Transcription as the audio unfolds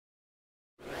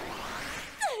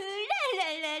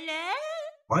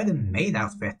Why the maid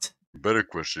outfit? Better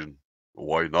question.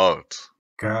 Why not?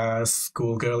 'Cause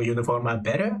schoolgirl uniform are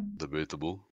better?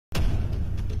 Debatable.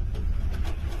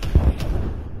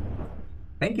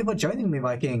 Thank you for joining me,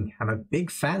 Viking. I'm a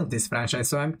big fan of this franchise,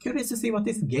 so I'm curious to see what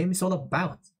this game is all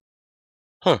about.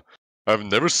 Huh. I've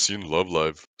never seen Love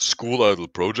Live, School Idol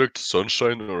Project,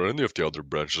 Sunshine, or any of the other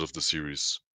branches of the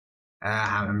series.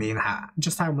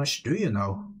 Just how much do you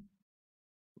know?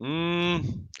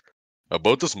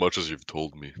 About as much as you've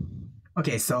told me.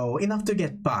 Okay, so enough to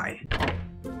get by.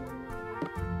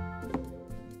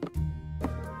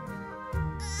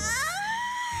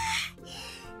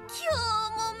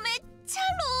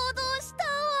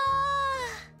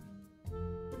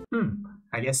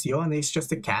 I guess Yohane is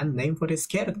just a canned name for this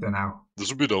character now. This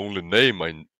would be the only name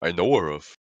I know her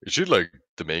of. Is she like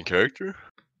the main character?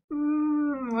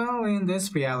 Well, in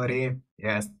this reality,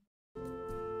 yes.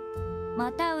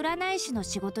 また占い師の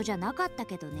仕事じゃなかった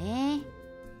けどね。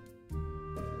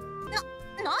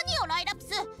何よライラプ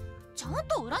ス、ちゃん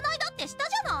と占いだってした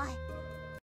じゃない。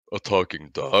A talking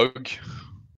dog?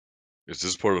 Is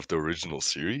this part of the original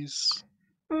series?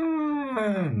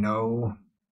 No.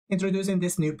 Introducing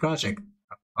this new project.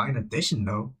 A fine addition,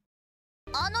 though.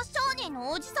 あの商人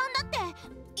のおじさんだって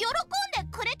喜ん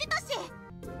でくれてたし。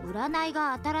占い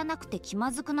が当たらなくて気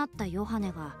まずくなったヨハ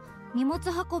ネが荷物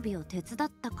運びを手伝っ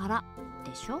たから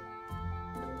でしょ。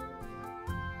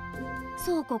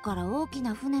倉庫から大き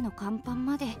な船の甲板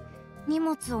まで荷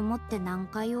物を持って何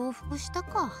回往復した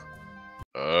か。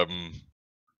How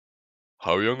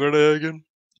young are they again?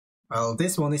 Well,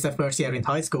 this one is a first year in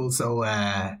high school, so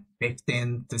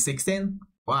 15 to 16?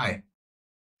 Why?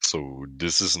 So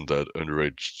this isn't that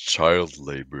underage child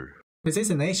labor. This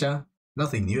is in Asia.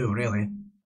 Nothing new, really.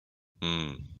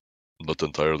 Not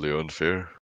entirely unfair.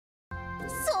 そ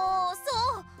う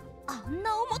そう、あん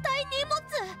な重たい荷物、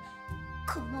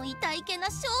この痛いけな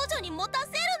少女に持たせ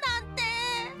るなんて。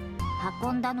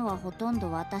運んだのはほとん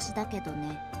ど私だけど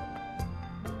ね。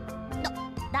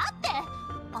だって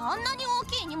あんなに大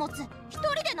きい荷物一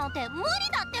人でなんて無理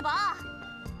だってば。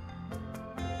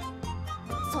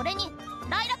それに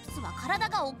ライラプスは体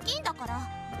が大きいんだから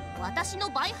私の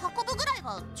倍運ぶぐらい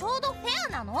がちょうどフェ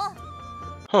アなの。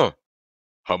Huh.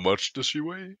 How much does she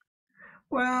weigh?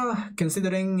 Well,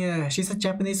 considering she's a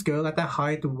Japanese girl at a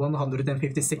height of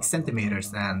 156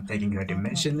 centimeters and taking her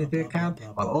dimension into account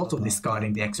while also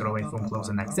discarding the extra weight from clothes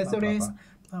and accessories,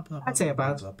 I'd say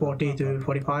about 40 to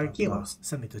 45 kilos.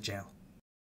 Send me to jail.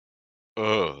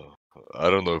 I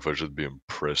don't know if I should be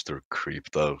impressed or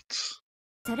creeped out.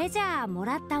 それじゃあも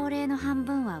らったお礼の半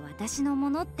分は私のも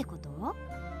のってこと？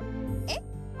え？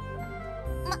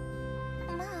ま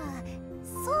あ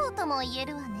そうとも言え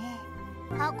るわね。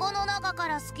箱の中か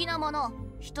ら好きなもの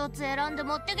一つ選んで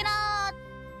持ってきなっ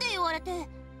て言われて、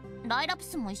ライラプ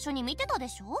スも一緒に見てたで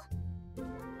しょ。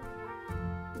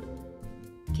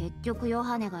結局ヨ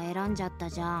ハネが選んじゃった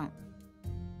じゃん。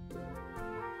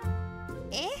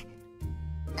え？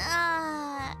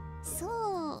そ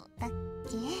うだっ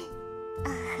け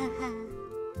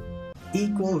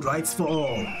Equal rights for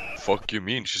all. Fuck you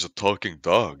mean she's a talking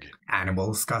dog?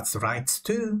 Animals got rights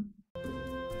too.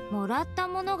 もらった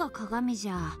ものが鏡じ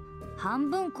ゃ半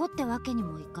分こってわけに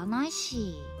もいかない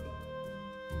し。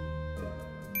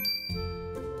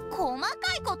細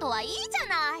かいことはいいじゃ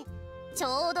ない。ち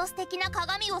ょうど素敵な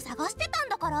鏡を探してたん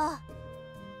だから。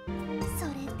そ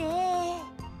れで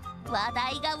話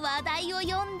題が話題を呼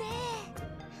んで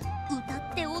歌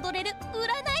って踊れる占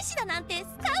い師だなんてスカ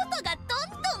ウトがどん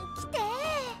どん来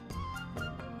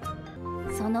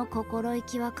て。その心意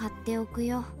気は買っておく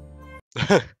よ。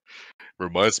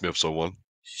Reminds me of someone.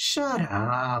 Shut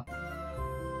up.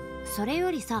 それ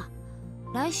よりさ、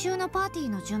来週のパーティー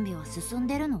の準備は進ん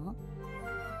でるの？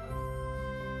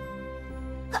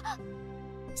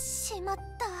しまった。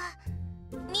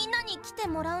みんなに来て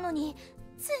もらうのに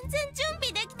全然準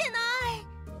備できてない。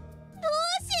ど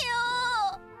うしよ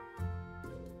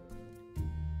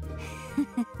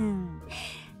う。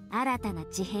新たな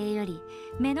地平より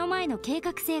目の前の計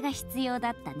画性が必要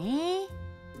だったね。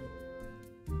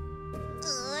う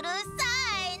るさ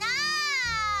い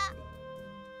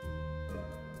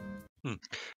な。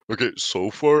Okay, so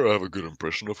far I have a good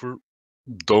impression of her.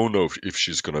 Don't know if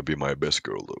she's gonna be my best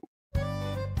girl though.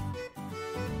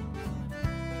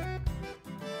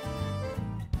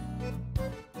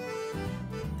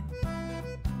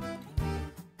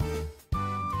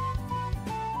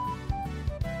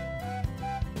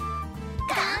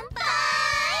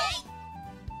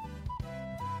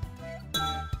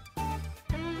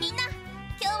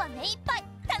 Meiいっぱい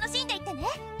楽しんでいってね。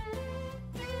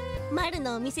マル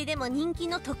のお店でも人気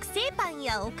の特製パン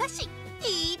やお菓子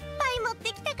いっぱい持って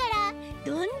きたから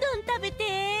どんどん食べて。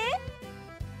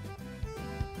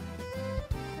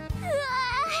うわ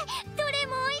ー、どれ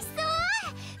も美味しそ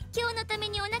う。今日のため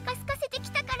にお腹空かせて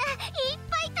きたからいっ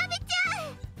ぱい食べちゃ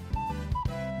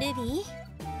う。ルビ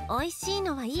ー、美味しい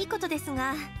のはいいことです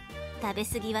が、食べ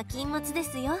過ぎは禁物で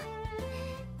すよ。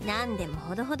何でも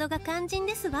ほどほどが肝心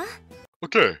ですわ。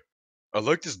 Okay, I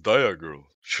like this Daya girl.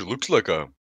 She looks like a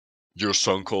your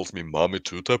son calls me mommy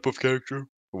too type of character,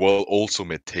 while also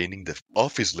maintaining the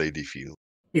office lady feel.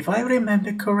 If I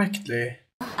remember correctly,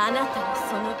 あなたの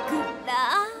そのグッ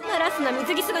ララスな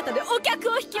水着姿でお客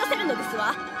を引き寄せるのです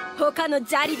わ。他の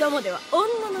ジャリどもでは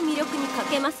女の魅力に欠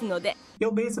けますので。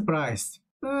 you'll be surprised.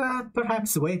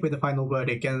 Perhaps wait with the final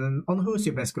verdict and on who's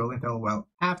your best girl until, well,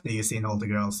 after you've seen all the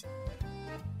girls.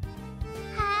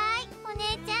 はーい、お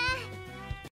姉ちゃん。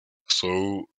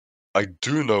 So, I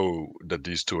do know that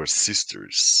these two are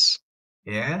sisters.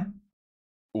 Yeah?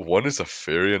 One is a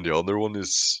fairy and the other one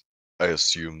is, I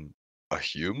assume, a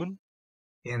human?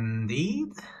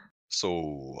 Indeed?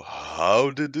 So, how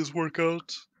did this work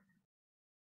out?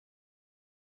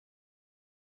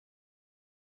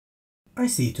 I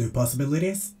see two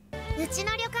possibilities. うち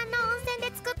の旅館の温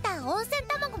泉で作った温泉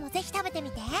卵もぜひ食べて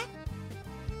みて。わーい、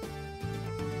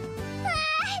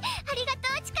ありがと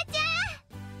う、ちかちゃ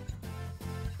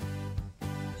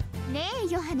ん。ねえ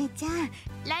ヨハネちゃん、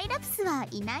ライラプスは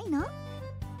いないの？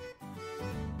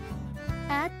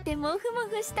会ってモフモ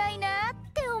フしたいなっ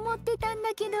て思ってたん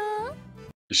だけど。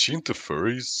 Is she into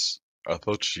furries? I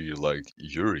thought she liked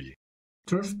Yuri.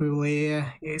 Truthfully,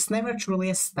 it's never truly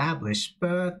established,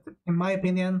 but in my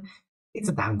opinion, it's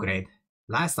a downgrade.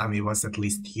 Last time it was at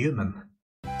least human.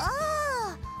 あ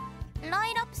あ、ラ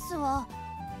イラプスは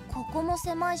ここも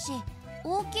狭いし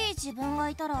大きい自分が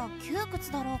いたら窮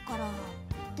屈だろうからっ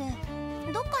て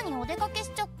どっかにお出かけし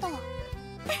ちゃった。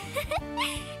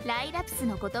ライラプス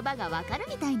の言葉がわかる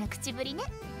みたいな口ぶりね。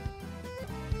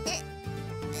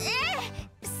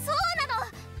そう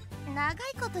なの。長い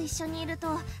こと一緒にいると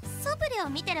ソブレを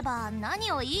見てれば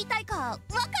何を言いたいかわか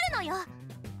るのよ。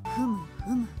ふむふ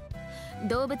む。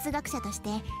動物学者として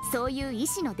そういう意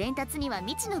思の伝達には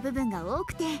未知の部分が多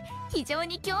くて非常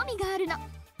に興味があるの。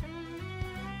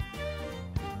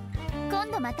今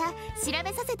度また調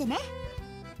べさせてね。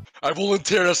 I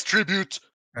volunteer as tribute!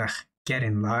 Ugh, get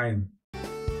in line.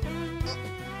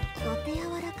 お手柔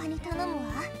らかに頼むわ。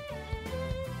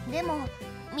でも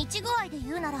道具合で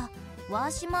言うならワ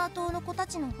ーシマー島の子た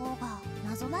ちの方が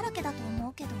謎だらけだと思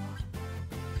うけど。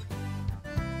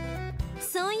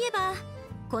そういえば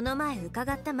この前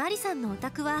伺ったマリさんのお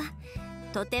宅は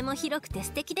とても広くて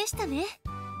素敵でしたね。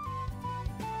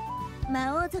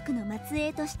魔王族の末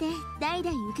裔として代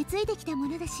々受け継いできたも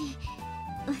のだし、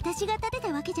私が建て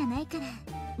たわけじゃないから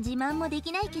自慢もで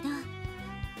きないけど。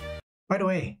 By the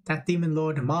way, that demon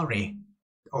lord Mari,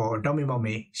 or Dummy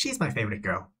Mommy, she's my favorite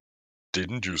girl.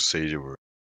 Didn't you say they were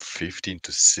 15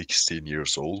 to 16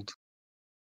 years old?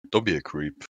 Don't be a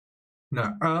creep.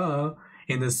 No,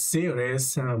 in the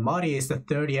series, Mari is the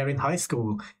third year in high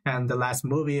school, and the last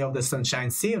movie of the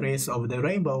Sunshine series of the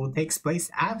Rainbow takes place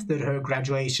after her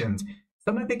graduation.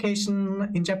 Summer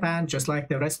vacation in Japan, just like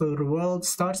the rest of the world,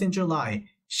 starts in July.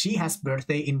 She has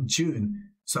birthday in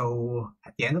June, so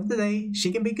at the end of the day,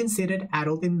 she can be considered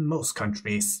adult in most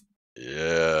countries.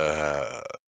 Yeah.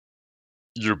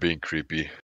 You're being creepy.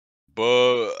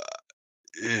 But...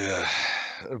 yeah.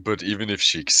 But even if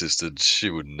she existed, she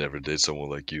would never date someone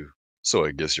like you. So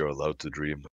I guess you're allowed to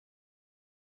dream.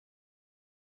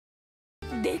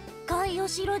 でっかいお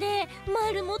城で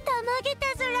丸もたまげ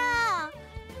たずら。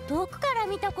遠くから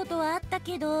見たことはあった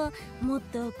けど、もっ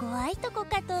と怖いとこ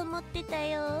かと思ってた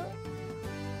よ。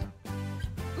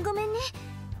ごめんね、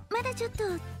まだちょっと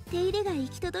手入れが行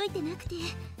き届いてなくて。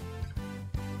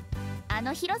あ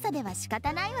の広さでは仕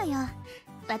方ないわよ。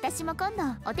私も今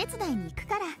度お手伝いに行く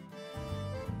から。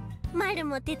丸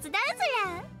も手伝うず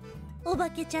ら。お化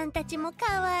けちゃんたちも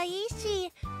可愛い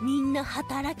し、みんな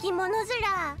働き者ず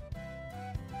ら。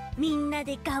みんな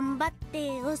で頑張って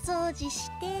お掃除し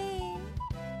て。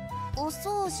お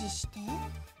掃除して？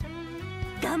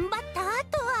頑張った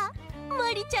後は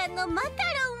マリちゃんのマカロ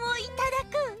ンをいた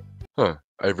だく。Huh.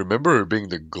 I remember her being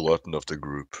the glutton of the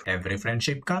group. Every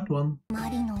friendship got one. マ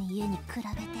リの家に比べて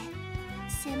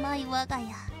狭い我が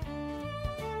家。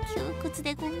窮屈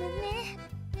でごめんね。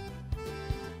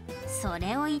そ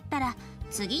れを言ったら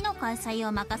次の開催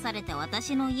を任されて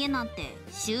私の家なんて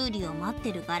修理を待っ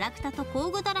てるガラクタと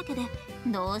工具だらけで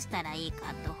どうしたらいい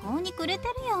か途方に暮れて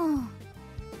るよ。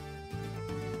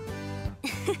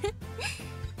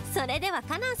それでは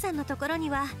カナンさんのところに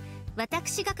は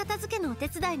私が片付けのお手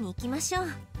伝いに行きましょう。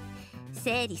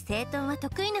整理整頓は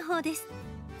得意な方です。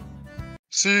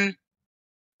 See?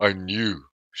 I knew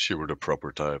she were the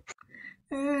proper type.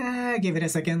 Give it a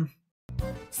second.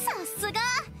 さすが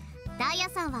ダイヤ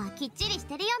さんはきっちりし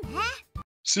てるよね。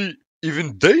 See,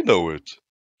 even they know it.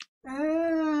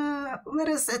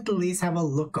 Let us at least have a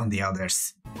look on the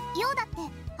others. ようだって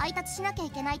配達しなきゃ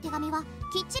いけない手紙は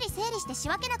きっちり整理して仕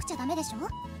分けなくちゃダメでしょ。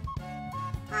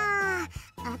あ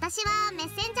あ、私はメッ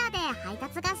センジャーで配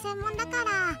達が専門だか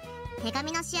ら手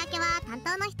紙の仕分けは担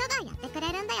当の人がやってく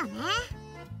れるんだよね。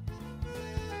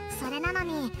それなの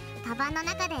にカバンの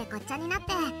中でごっちゃになっ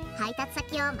て配達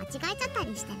先を間違えちゃった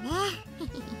りしてね。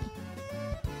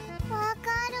わか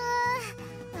る。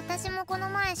私もこの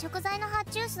前食材の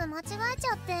発注数間違えち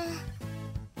ゃって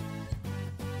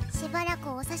しばらく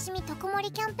お刺身特盛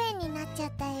りキャンペーンになっちゃ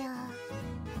ったよ。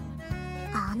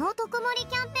あの特盛り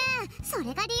キャンペーン、そ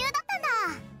れが理由だったんだ。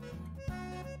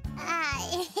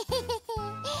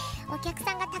お客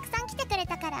さんがたくさん来てくれ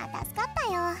たから助かっ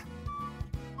たよ。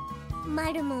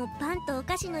マルもパンとお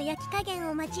菓子の焼き加減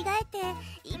を間違えて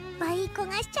いっぱい焦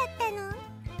がしちゃったの。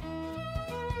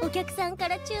お客さんか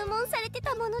ら注文されて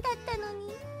たものだったの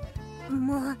に、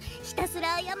もうひたす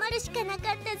ら謝るしかな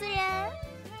かったずりゃ。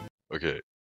 Okay,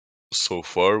 so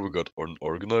far we got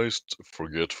unorganized,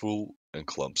 forgetful, and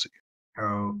clumsy.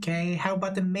 Okay, how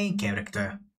about the main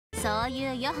character? そう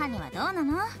いうヨハネはどうな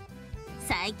の？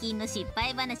最近の失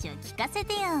敗話を聞かせ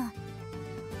てよ。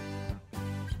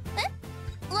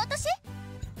私？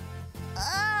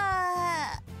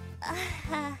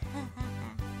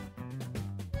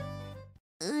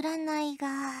占いが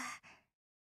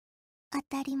当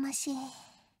たりまし。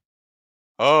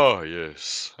 Ah,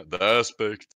 yes, the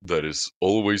aspect that is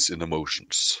always in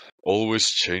emotions, always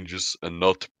changes and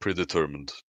not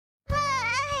predetermined. ヨ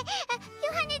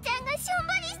ハネちゃんがしょん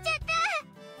ぼりしちゃっ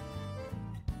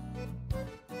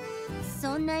た。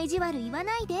そんな意地悪言わ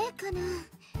ないでかな。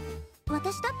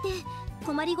私だって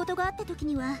困りごとがあった時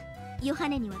にはヨハ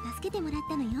ネには助けてもらっ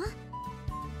たのよ。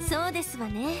そうですわ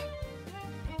ね。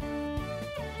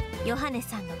ヨハネ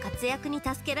さんの活躍に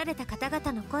助けられた方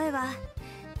々の声は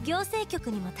行政局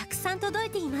にもたくさん届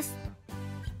いています。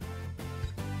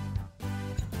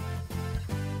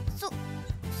そう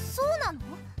なの？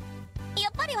や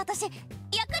っぱり私役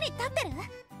に立ってる？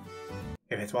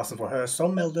 If it wasn't for her,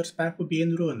 some elders back would be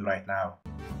in ruin right now.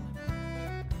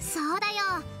 そうだ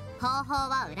よ。方法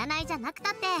は占いじゃなく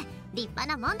たって立派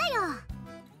なもんだよ。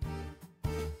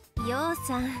ヨウ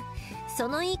さん、そ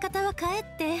の言い方はかえっ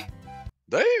て。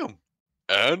Damn!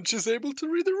 And she's able to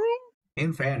read the room?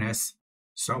 In fairness,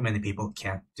 so many people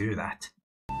can't do that.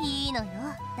 いいのよ、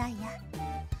ダイヤ。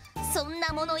そん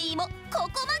な物言いもこ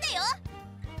こまでよ。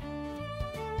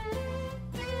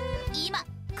今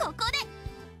ここで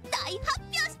大発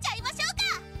表しちゃいましょうか。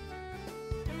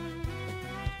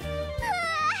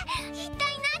一体何だ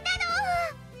ろ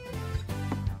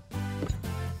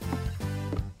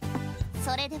う。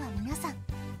それでは皆さん、こ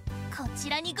ち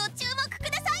らにご注目く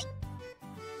ださい。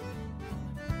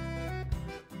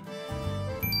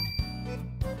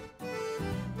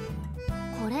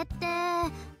これって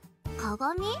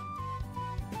鏡？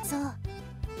そう、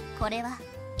これは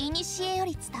古よ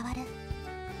り伝わる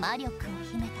魔力を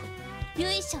秘めた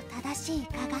由緒正しい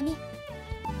鏡。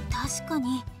確か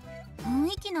に雰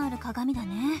囲気のある鏡だ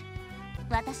ね。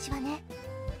私はね、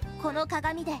この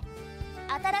鏡で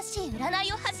新しい占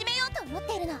いを始めようと思っ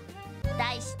ているの。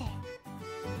題して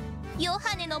ヨ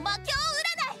ハネの魔境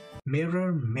占い。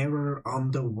 Mirror, mirror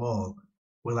on the wall,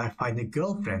 will I find a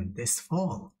girlfriend this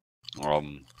fall?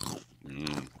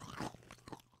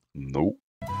 Nope.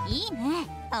 いいね、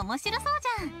面白そう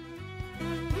じゃん。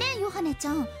ねえヨハネち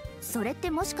ゃん、それっ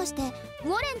てもしかして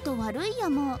ウォレンと悪い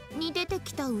山に出て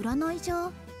きた占いじ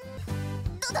ゃ？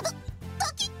ド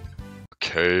キッ。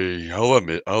 Okay,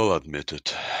 I'll admit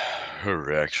it. Her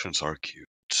reactions are cute.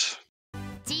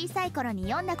 小さい頃に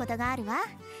読んだことがあるわ。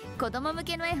子供向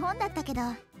けの絵本だったけど。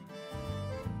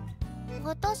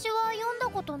私は読んだ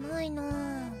ことないな。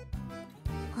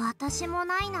私も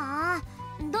ないな。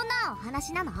どんなお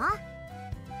話なの？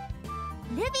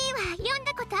ルビーは読ん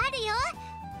だことあるよ。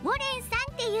ウォレンさ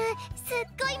んっていうすっ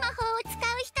ごい魔法を使う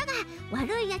人が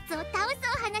悪いやつを倒す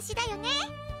お話だよね。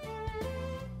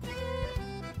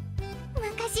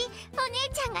昔お姉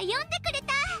ちゃんが読んでくれ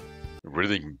た。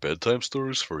 Reading bedtime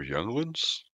stories for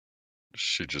younglings?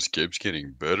 She just keeps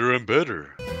getting better and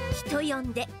better. 人呼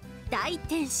んで大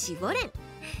天使ウォレン。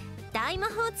大魔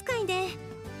法使いで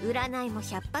占いも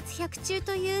百発百中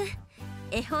という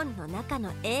絵本の中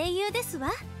の英雄です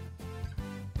わ。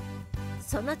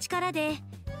その力で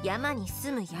山に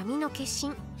住む闇の化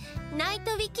身ナイ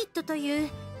トウィキッドという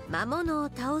魔物を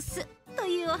倒すと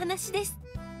いうお話です。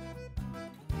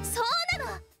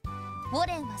ウォ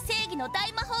レンは正義の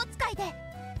大魔法使いで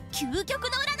究極の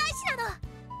占い師なの。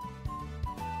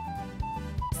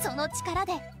その力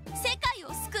で世界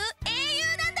を救う英雄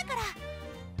なんだから。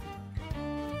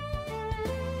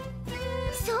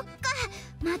そっか、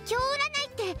魔境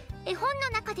占いって絵本の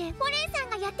中でフォレンさん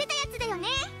がやってたやつだよね。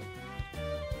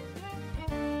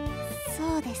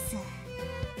そうです。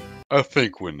 I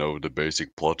think we know the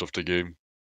basic plot of the game.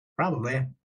 Probably.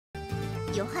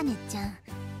 ヨハネちゃん、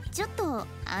ちょっと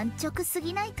安直す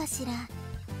ぎないかしら。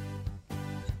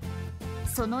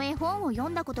その絵本を読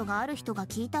んだことがある人が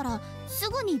聞いたらす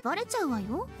ぐにバレちゃうわ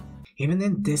よ。 Even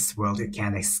in this world, you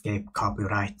can't escape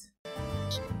copyright. いい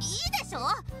でしょ。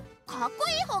かっこ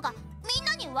いい方がみん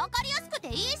なに分かりやすくて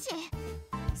いいし、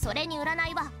それに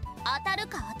占いは当たる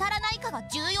か当たらないかが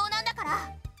重要なんだから。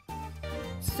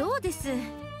そうです。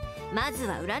まず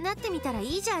は占ってみたら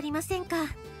いいじゃありませんか。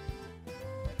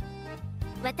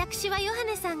私はヨハ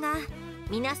ネさんが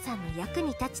皆さんの役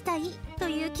に立ちたいと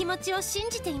いう気持ちを信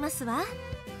じていますわ。ダイ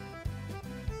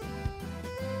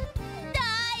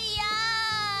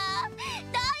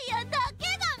ヤだけ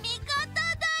が味方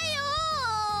だ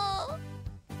よ。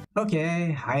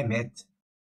 Okay, I admit.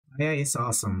 Aya is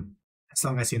awesome, as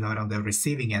long as you're not on the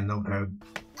receiving end of her.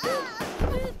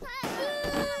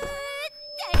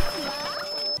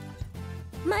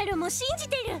 マルも信じ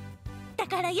てる。だ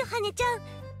からヨハネちゃん、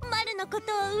マルのこ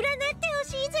とを占ってほ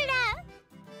しいずら。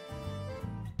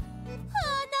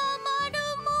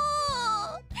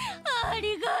あ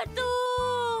りがと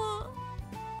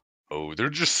う。 Oh, they're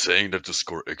just saying that to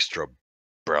score extra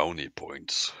brownie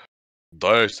points.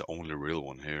 Dia is the only real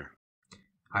one here.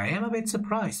 I am a bit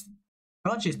surprised.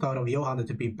 Thought she thought of Yohane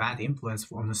to be bad influence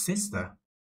on her sister.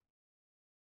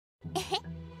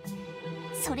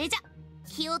 それじゃ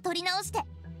気を取り直して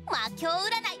魔境占い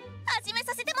始め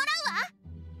させてもらう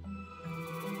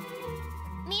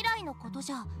わ。未来のこと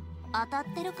じゃ当たっ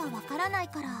てるかわからない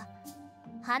から、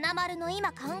花丸の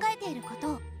今考えているこ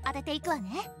とを当てていくわ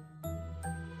ね。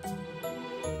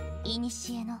古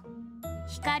の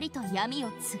光と闇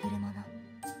を告ぐる者、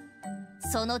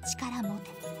その力持て、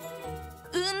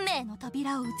運命の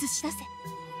扉を映し出せ。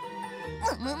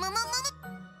むむむむむむ。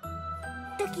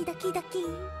ドキドキドキ。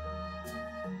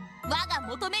我が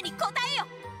求めに応えよ、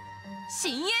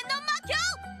深淵の魔境。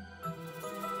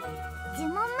呪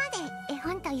文まで絵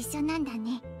本と一緒なんだ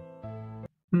ね。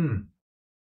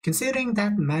Considering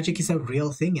that magic is a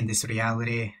real thing in this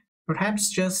reality, perhaps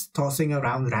just tossing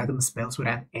around random spells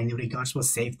without any regards for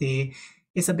safety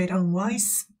is a bit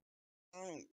unwise?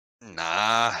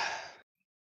 Nah.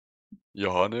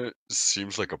 Yohane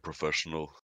seems like a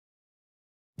professional.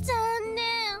 残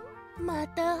念、ま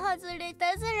た外れ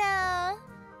たずら。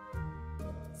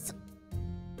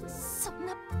そん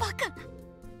なバカな。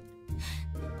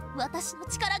私の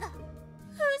力が封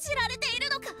じられている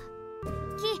のか。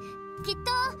きっ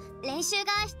と練習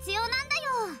が必要なんだよ。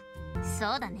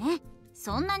そうだね。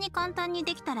そんなに簡単に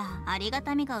できたらありが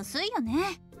たみが薄いよ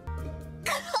ね。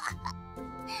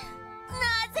な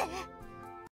ぜ？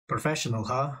 Professional,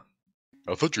 huh?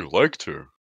 I thought you liked her.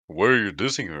 Why are you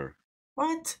dissing her?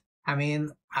 What? I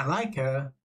mean, I like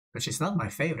her, but she's not my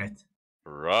favorite.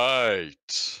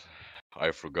 Right.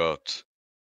 I forgot.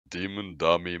 Demon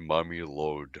Dummy Mummy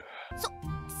Lord. そう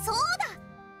だ。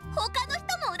他の人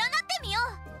も占ってみよう。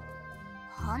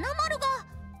花丸が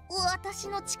私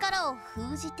の力を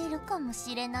封じてるかも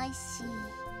しれないし。マルは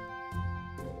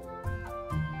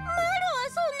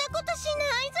そんなことしな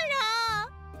いず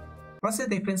ら。 What's the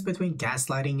difference between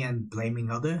gaslighting and blaming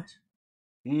others?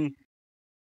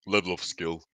 Level of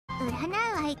skill. 占う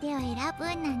相手を選ぶ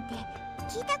なんて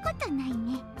聞いたことない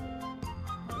ね。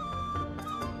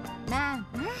まあま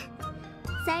あ、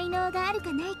才能がある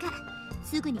かないか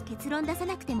すぐに結論出さ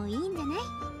なくてもいいんじゃない？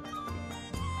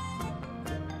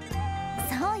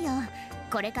そうよ。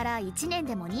これから1年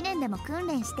でも2年でも訓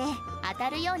練して当た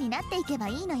るようになっていけば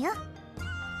いいのよ。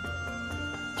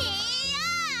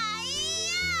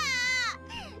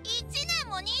1年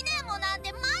も2年もなん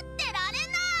て待ってられ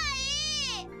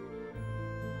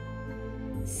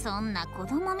ない。そんな子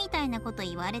供みたいなこと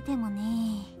言われてもね。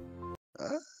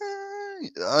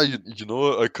You know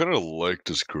what? I kind of like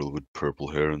this girl with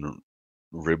purple hair and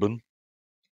ribbon.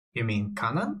 You mean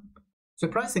Kanan?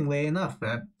 Surprisingly enough,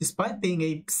 despite being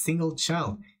a single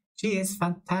child, she is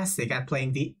fantastic at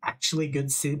playing the actually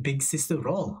good big sister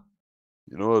role.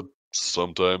 You know what?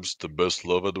 Sometimes the best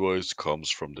love advice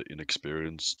comes from the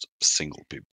inexperienced single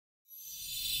people.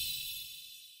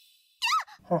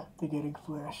 Huh, they're getting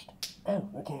flashed. Oh,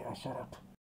 okay, I'll shut up.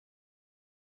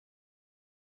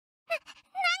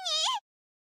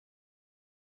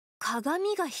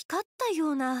 鏡が光ったよ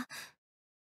うな。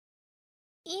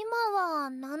今は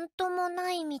なんとも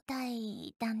ないみた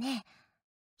いだね。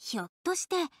ひょっとし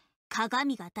て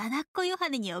鏡がだだっこヨハ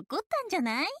ネに怒ったんじゃ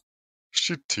ない？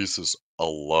 She teases a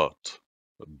lot.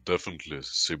 Definitely a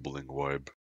sibling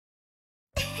vibe.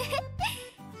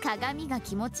 鏡が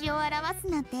気持ちを表す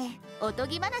なんておと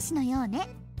ぎ話のようね。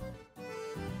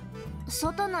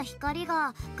外の光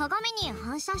が鏡に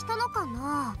反射したのか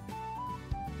な。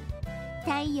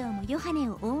太陽もヨハネ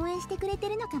を応援してくれて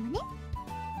るのかもね。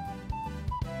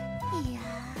いや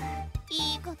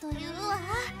ー、いいこと言うわ。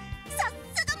さ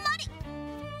すがマリ。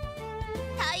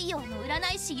太陽の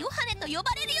占い師ヨハネと呼ば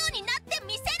れるようになって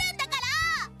みせるんだか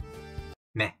ら。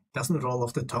Meh, doesn't roll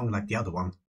off the tongue like the other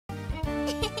one. そ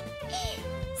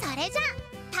れじゃあ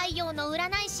太陽の占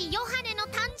い師ヨハネの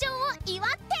誕生を祝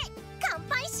って乾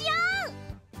杯しよう。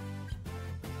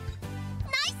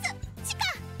ナイスチカ。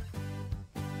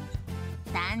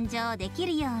誕生でき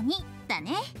るようにだ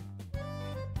ね。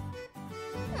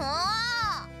もう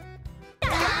乾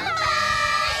杯。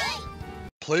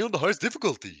 Play on the highest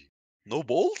difficulty. No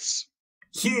balls?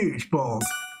 Huge balls!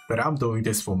 But I'm doing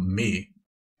this for me.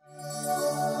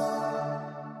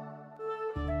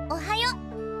 おはよ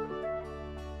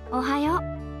おはよう。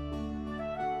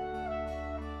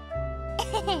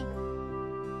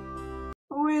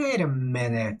Wait a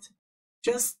minute.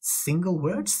 Just single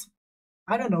words?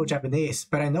 I don't know Japanese,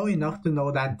 but I know enough to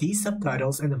know that these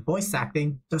subtitles and the voice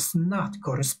acting does not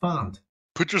correspond.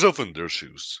 Put yourself in their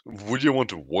shoes. Would you want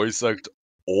to voice act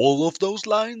all of those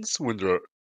lines when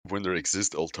there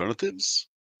exist alternatives?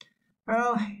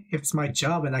 Well, if it's my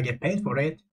job and I get paid for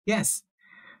it, yes.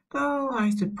 Though I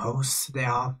suppose they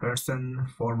are first and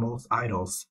foremost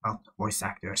idols, not voice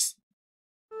actors.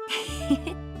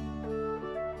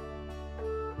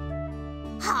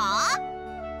 はあ。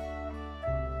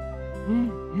うんう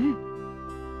ん。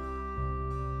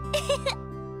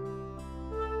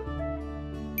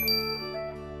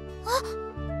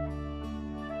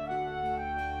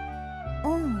う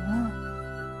んうん。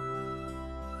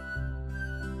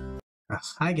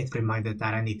 I get reminded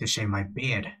that I need to shave my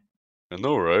beard. I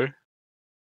know, right?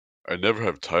 I never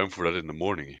have time for that in the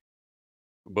morning.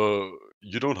 But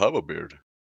you don't have a beard.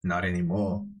 Not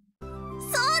anymore. そ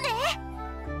うね。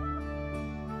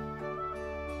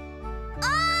お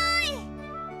ーい。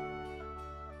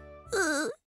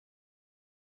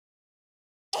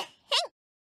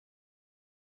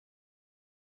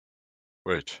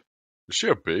Wait, is she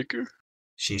a baker?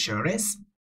 She sure is.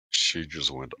 She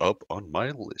just went up on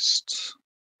my list.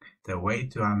 The way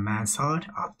to a man's heart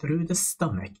are through the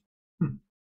stomach.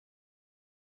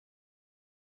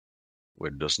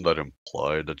 Wait, doesn't that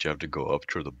imply that you have to go up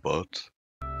through the butt?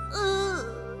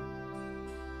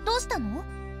 どうしたの？は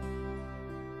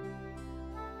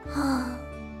あ。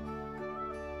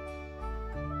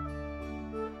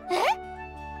え？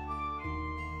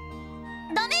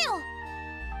ダメよ。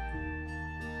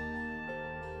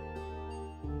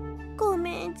ご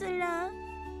めんずら。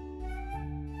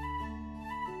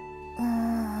ラ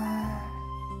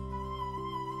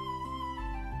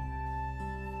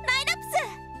イラプス。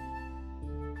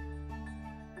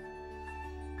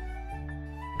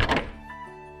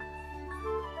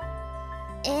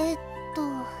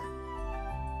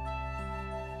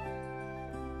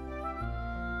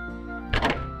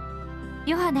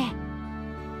ヨハネ。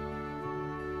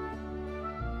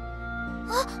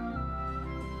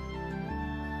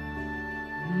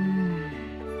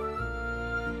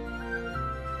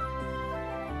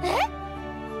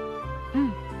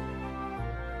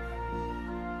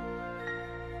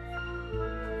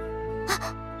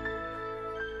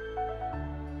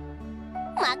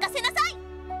任せなさい。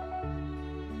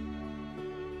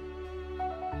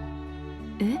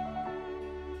え？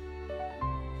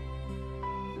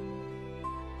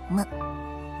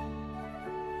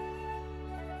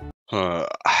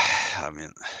 I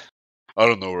mean, I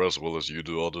don't know her as well as you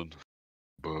do, Audun.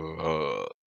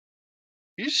 But,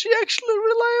 is she actually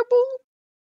reliable?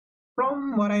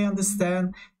 From what I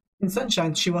understand, in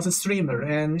Sunshine she was a streamer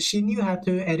and she knew how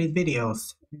to edit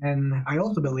videos. And I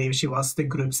also believe she was the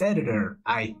group's editor,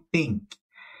 I think.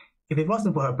 If it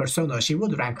wasn't for her persona, she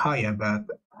would rank higher, but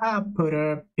I'll put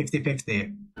her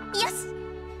 50-50. よし。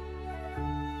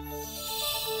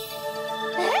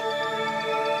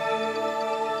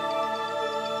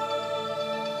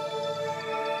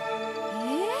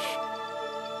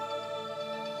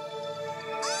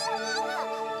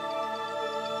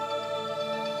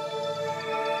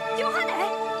ヨハネ？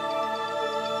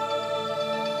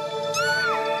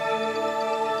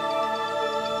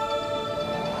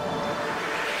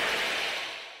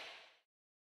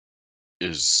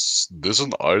 Is this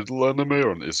an idol anime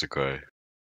or an isekai?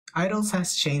 Idols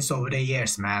has changed over the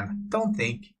years, man. Don't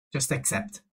think, just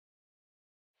accept.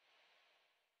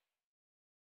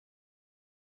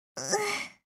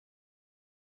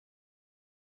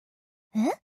え？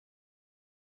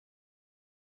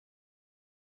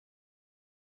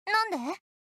なんで？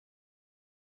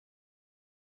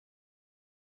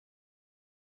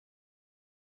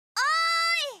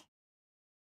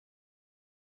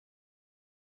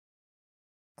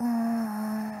うーん。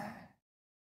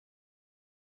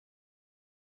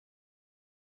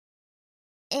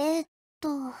えーっと。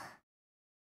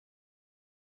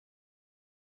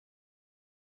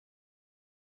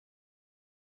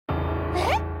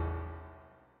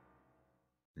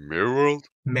Mirror World?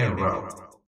 Mirror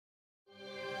World.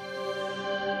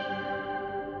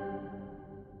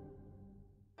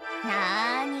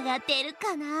 なーにが出る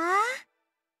かな？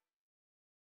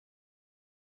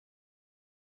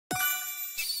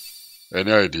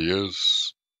 Any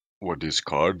ideas what these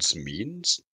cards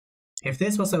means? If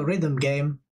this was a rhythm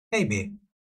game, maybe.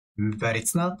 But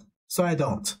it's not, so I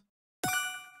don't.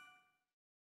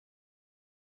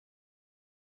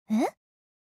 え？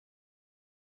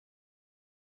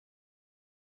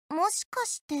もしか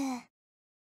して。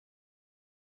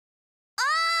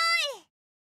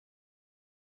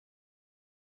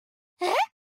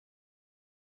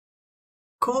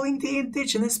Calling the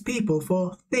indigenous people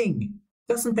for thing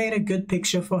doesn't paint a good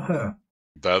picture for her.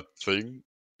 That thing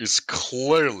is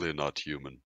clearly not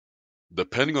human.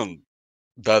 Depending on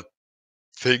that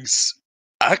thing's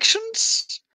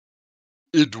actions,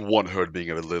 it won't hurt being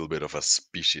a little bit of a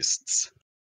speciesist.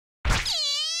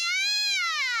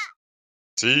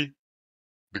 See?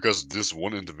 Because this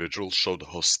one individual showed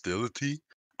hostility,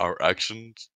 our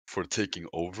actions for taking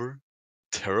over,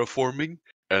 terraforming,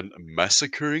 and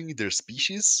massacring their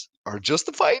species are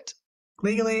justified?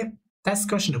 Legally, that's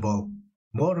questionable.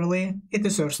 Morally, it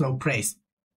deserves no praise.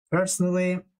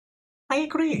 Personally, I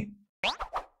agree.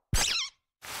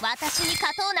 私に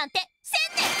勝とうなんて1000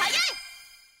年早い。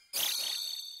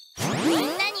みん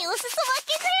なにお裾分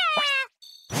けずら。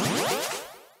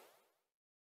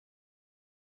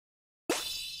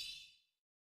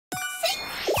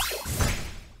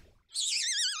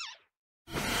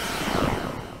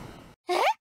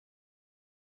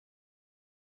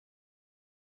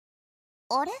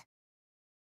あれ？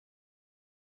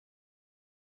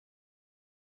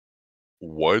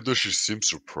 Why does she seem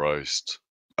surprised?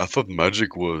 I thought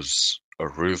magic was a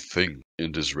real thing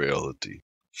in this reality.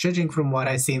 Judging from what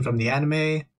I've seen from the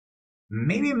anime,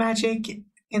 maybe magic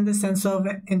in the sense of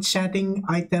enchanting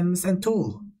items and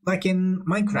tool, like in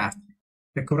Minecraft.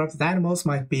 The corrupted animals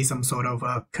might be some sort of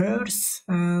a curse,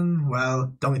 and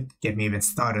well, don't get me even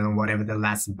started on whatever the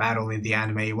last battle in the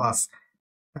anime was.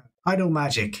 I know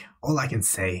magic, all I can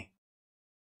say.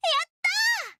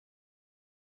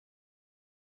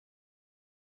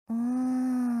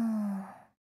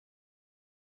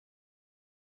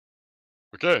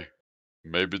 Okay,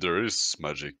 maybe there is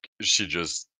magic. She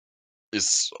just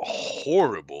is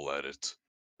horrible at it.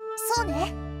 そう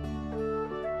ね。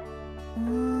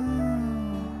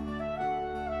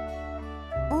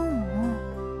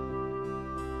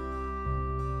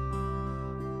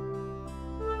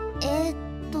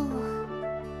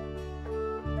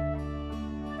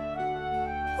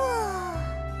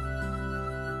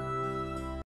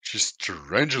She's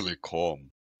strangely calm,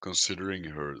 considering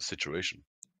her situation.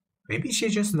 Maybe she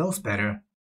just knows better.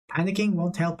 Panicking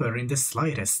won't help her in the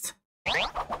slightest.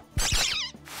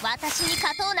 私に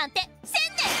勝とうなんて1000年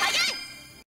早い。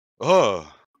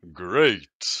 Ah, great.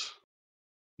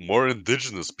 More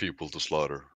indigenous people to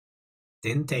slaughter.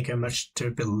 Didn't take her much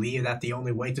to believe that the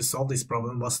only way to solve this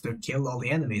problem was to kill all the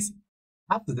enemies.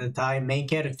 Half of the time, main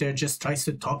character just tries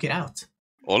to talk it out.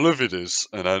 Only if it is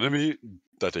an enemy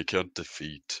that they can't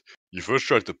defeat. You first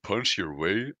try to punch your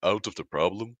way out of the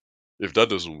problem. If that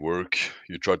doesn't work,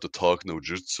 you try to talk no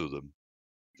jutsu them.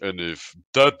 And if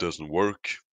that doesn't work,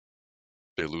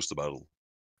 they lose the battle.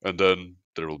 And then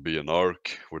there will be an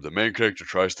arc where the main character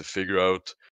tries to figure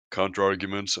out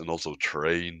counter-arguments and also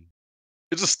train.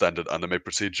 It's a standard anime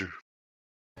procedure.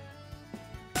 い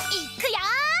くよ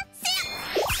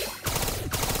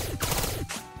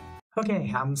ー。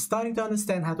 Okay, I'm starting to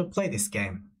understand how to play this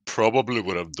game. Probably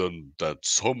would have done that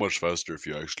so much faster if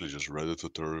you actually just read the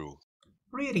tutorial.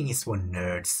 Reading is for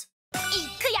nerds. い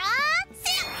くよ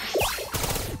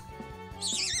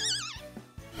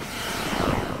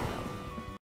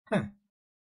ー。 Huh.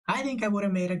 I think I would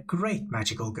have made a great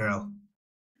magical girl.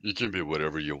 You can be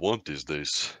whatever you want these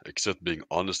days, except being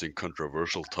honest in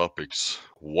controversial topics.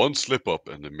 One slip up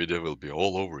and the media will be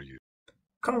all over you.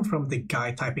 Coming from the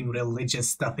guy typing religious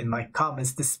stuff in my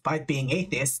comments despite being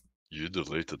atheist. You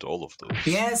deleted all of those.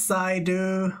 Yes, I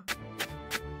do.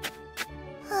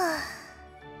 は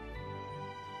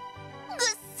あぐっ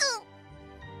すん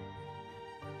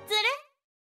ずる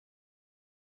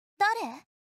誰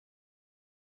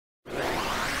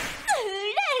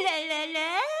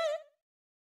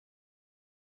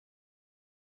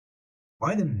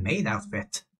Why the maid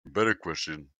outfit? Better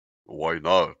question. Why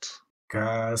not?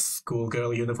 'Cause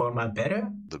schoolgirl uniform are better?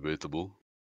 Debatable.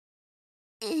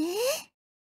 え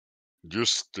You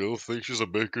still think she's a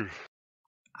baker?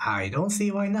 I don't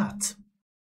see why not.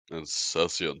 And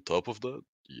sassy on top of that?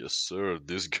 Yes, sir.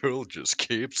 This girl just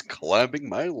keeps climbing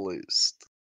my list.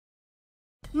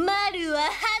 マルは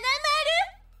花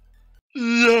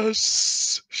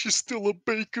Yes! She's still a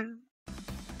baker.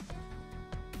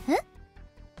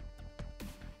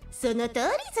 その通り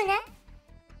ずら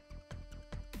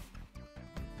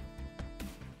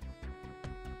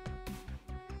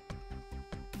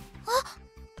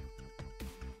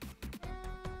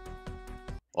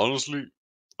Honestly,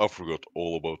 I forgot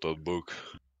all about that book.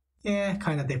 Yeah,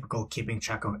 kinda difficult keeping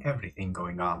track of everything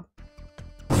going on.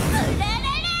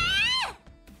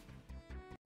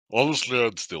 Honestly,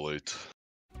 I'd still wait.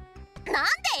 なんでよやっ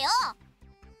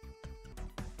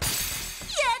たー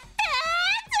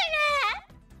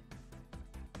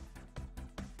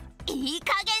ずらいい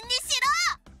加減にしろ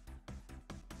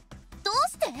どう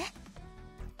して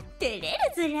照れる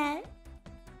ずら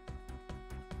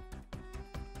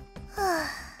はあ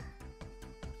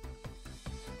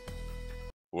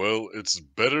Well, it's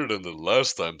better than the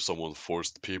last time someone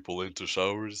forced people into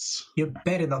showers. You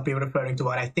better not be referring to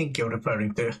what I think you're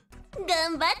referring to.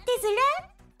 頑張ってず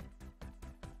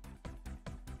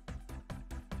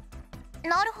ら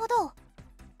なるほど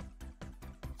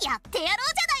やってやろうじゃない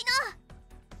の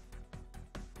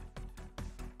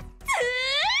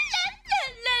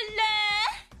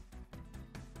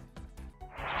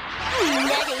みんな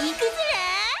で行くずら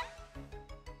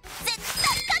絶対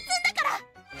勝つんだから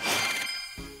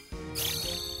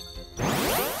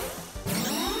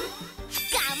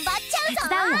頑張っちゃうぞ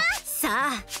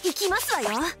さあ行きますわよ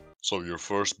So your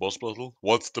first boss battle?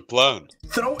 What's the plan?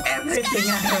 Throw everything at い her!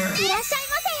 らっしゃいま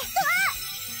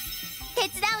せ手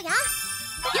伝うよヨ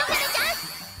ハネちゃ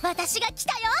ん私が来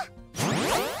たよ力を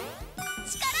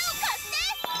貸して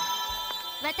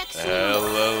私にもお手伝い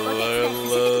させて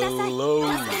ください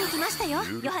助けに来ましたよ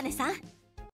ヨハネさん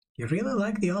You really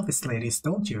like the office ladies,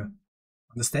 don't you?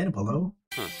 Understandable, though.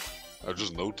 I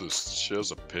just noticed she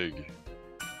has a pig.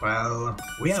 Well,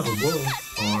 we have a wolf,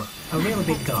 or a real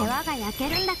big 世 dog. 話が焼け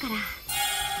るんだから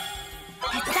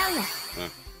手伝うよ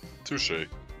Touche. ど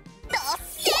っ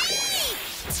せ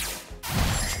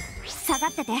ー下が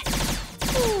ってて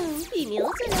微妙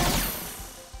じゃない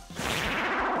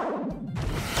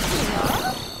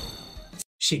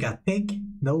She got pig,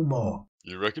 no more.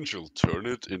 You reckon she'll turn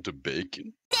it into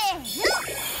bacon? せーの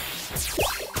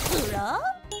ずら負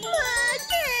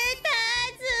けた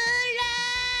ずら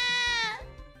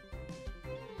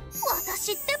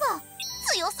私ってば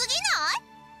強すぎない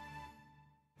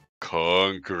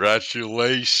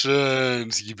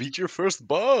Congratulations! You beat your first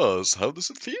boss! How does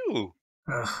it feel?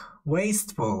 Ugh,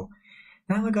 wasteful.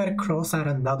 Now we gotta cross out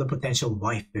another potential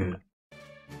waifu.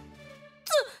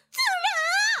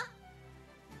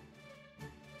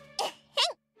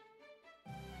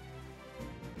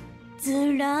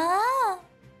 ずら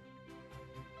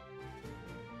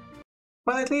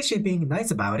Well, at least she's being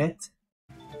nice about it.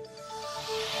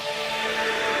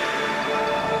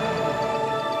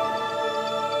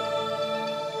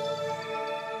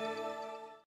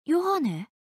 Yohane?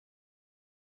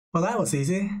 Well, that was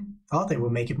easy. Thought they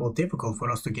would make it more difficult for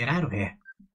us to get out of here.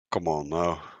 Come on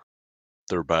now.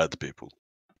 They're bad people,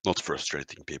 not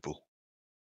frustrating people.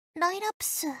 ライラプ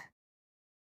ス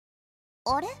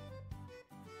あれライ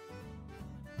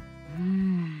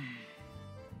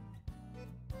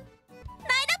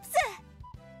ラプス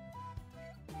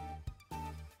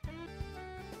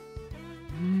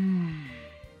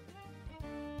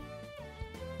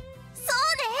そ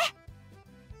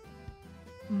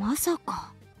うねまさ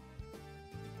か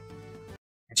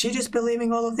And she just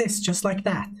believing all of this just like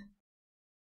that.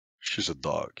 She's a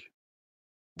dog.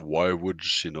 Why would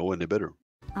she know any better?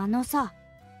 あのさ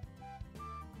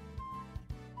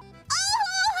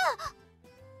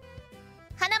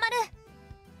花丸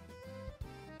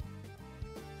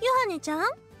ヨハネちゃんは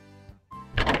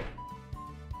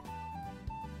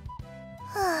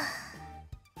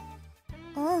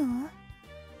あ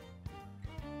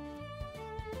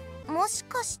もし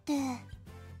かしてうん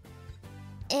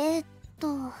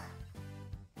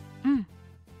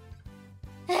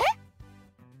えやっ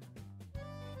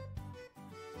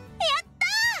た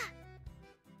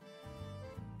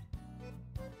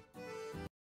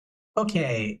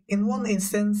Okay, in one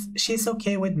instance, she's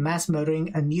okay with mass murdering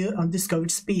a new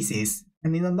undiscovered species,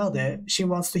 and in another, she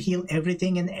wants to heal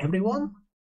everything and everyone?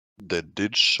 That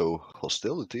did show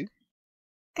hostility.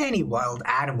 Any wild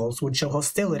animals would show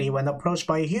hostility when approached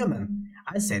by a human.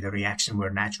 I'd say the reaction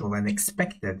were natural and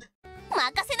expected.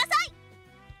 任せなさい。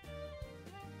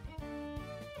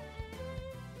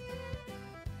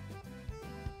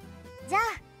じゃあ。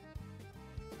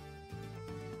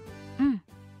うん。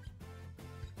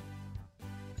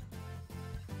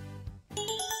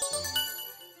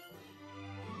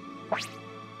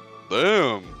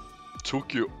Damn!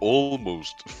 Took you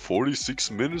almost 46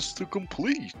 minutes to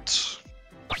complete.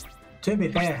 To be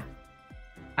fair,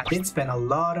 I did spend a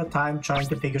lot of time trying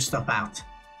to figure stuff out.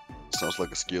 Sounds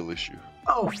like a skill issue.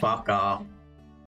 Oh, fuck off.